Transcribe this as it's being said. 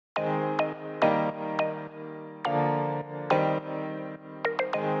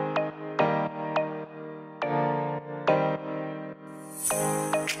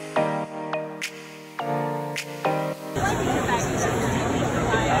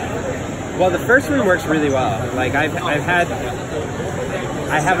Well, the first one works really well. Like I have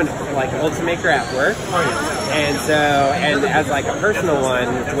an Ultimaker at work, and so as like a personal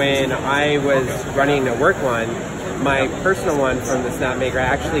one, when I was running a work one, my personal one from the Snapmaker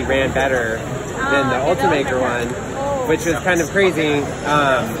actually ran better than the Ultimaker one, which was kind of crazy.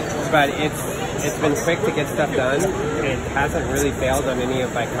 But it's been quick to get stuff done. It hasn't really failed on any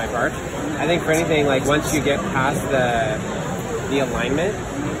of like my parts. I think for anything, like once you get past the alignment,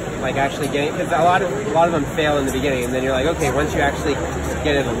 like actually getting, because a lot of them fail in the beginning, and then you're like, okay, once you actually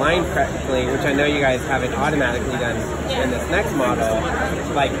get it aligned correctly, which I know you guys have it automatically done in this next model,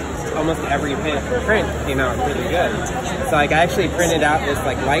 like almost every print came out really good. So like I actually printed out this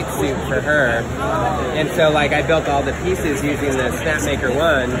like light suit for her, and so like I built all the pieces using the Snapmaker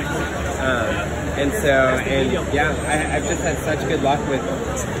one, and yeah, I've just had such good luck with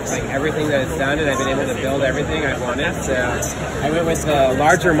like everything that it's done, and I've been able to build everything I wanted. So I went with the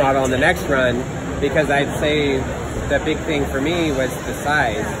larger model in the next run because I'd say the big thing for me was the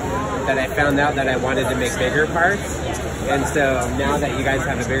size, that I found out that I wanted to make bigger parts. And so now that you guys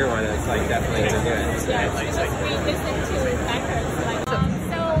have a bigger one, it's like definitely gonna do it. Yeah, just re-listen to backers.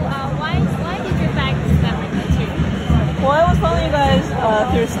 Why did you back Snapmaker 2? Well, I was following you guys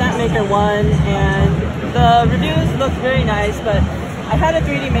through Snapmaker 1, and the reviews looked very nice, but I had a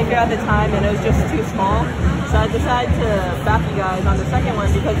 3D maker at the time and it was just too small. So I decided to back you guys on the second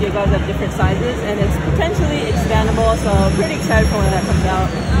one because you guys have different sizes and it's potentially expandable, so I'm pretty excited for when that comes out.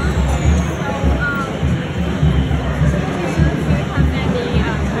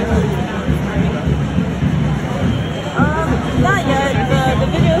 Not yet. The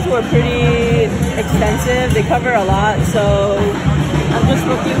videos were pretty extensive. They cover a lot, so I'm just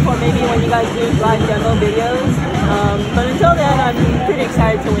looking for maybe when you guys do live demo videos. But until then, I'm pretty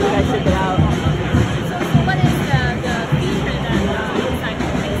excited to when you guys ship it out. So what is the feature that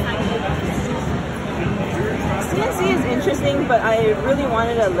CNC is interesting, but I really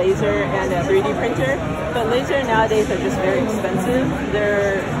wanted a laser and a 3D printer. But laser nowadays are just very expensive.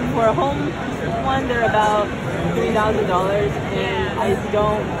 They're, for a home one, they're about $3,000, and I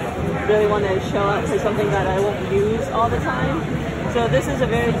don't really want to show up for something that I won't use all the time. So this is a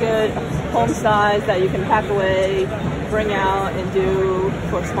very good home size that you can pack away, bring out, and do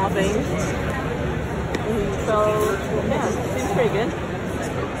for small things. So yeah, it's pretty good.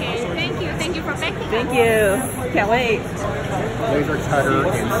 Okay, thank you for packing. Thank you. Can't wait. Laser cutter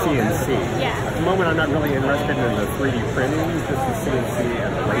and CNC. Yeah. At the moment, I'm not really interested in the 3D printing, just the CNC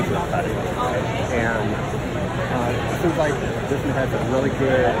and the laser cutting. Okay. And it seems like this one has some really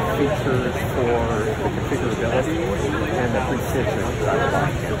good features for the configurability and the precision that I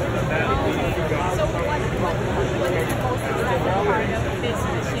like. So what is the most exciting part of this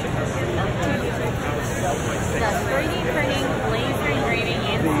machine? The 3D printing, laser engraving,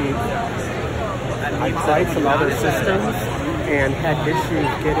 and I tried some other systems and had issues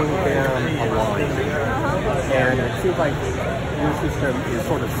getting them aligned. And it seems like your system is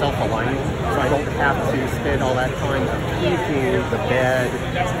sort of self-aligning, so I don't have to spend all that time tweaking the bed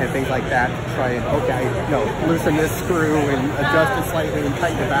and things like that to try and, okay, loosen this screw and adjust it slightly and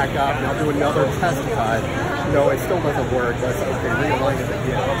tighten it back up, and I'll do another test cut. No, it still doesn't work. Let's, okay, realign it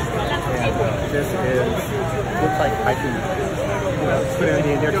again. And this looks like I can put in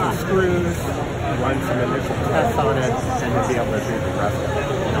the initial screws, run some initial tests on it, and then be able to do the rest of it.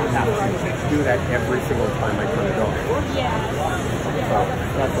 And I'll have to do that every single time I turn it on. yeah. So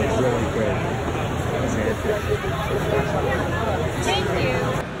that's a really good advantage. Thank you.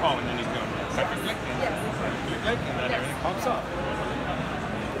 Oh, and then you go second click, and click, and then everything pops up.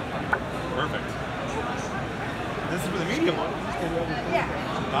 Perfect. This is for the medium one. Yeah.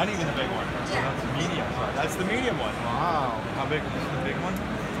 Not even the big one. That's the medium. That's the medium one. Wow. How big is the big one?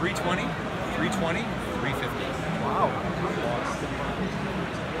 320, 320, 350. Wow.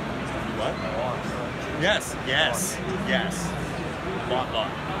 What? Yes, yes, yes. Lot.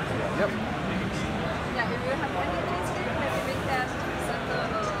 Yep. Yeah, if you have any questions, maybe we can send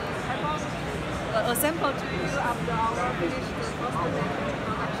a sample to you after our finished production.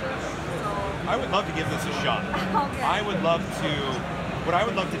 I would love to give this a shot. Okay. What I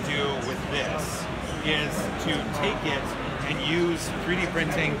would love to do with this is to take it and use 3D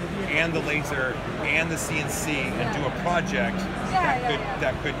printing and the laser and the CNC and do a project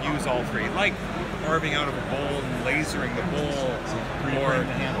that could use all three, like carving out of a bowl and lasering the bowl, or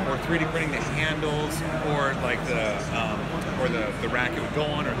 3D printing the handles, or like the rack it would go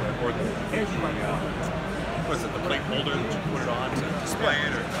on, or the was it the plate holder that you put it on to display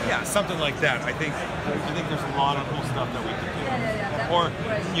it, or yeah, something like that. I think there's a lot of cool stuff that we could do. Or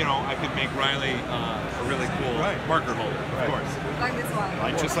you know, I could make Riley a really cool marker holder, of course. Like this one.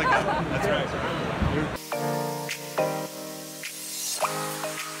 Like just like that. That's right.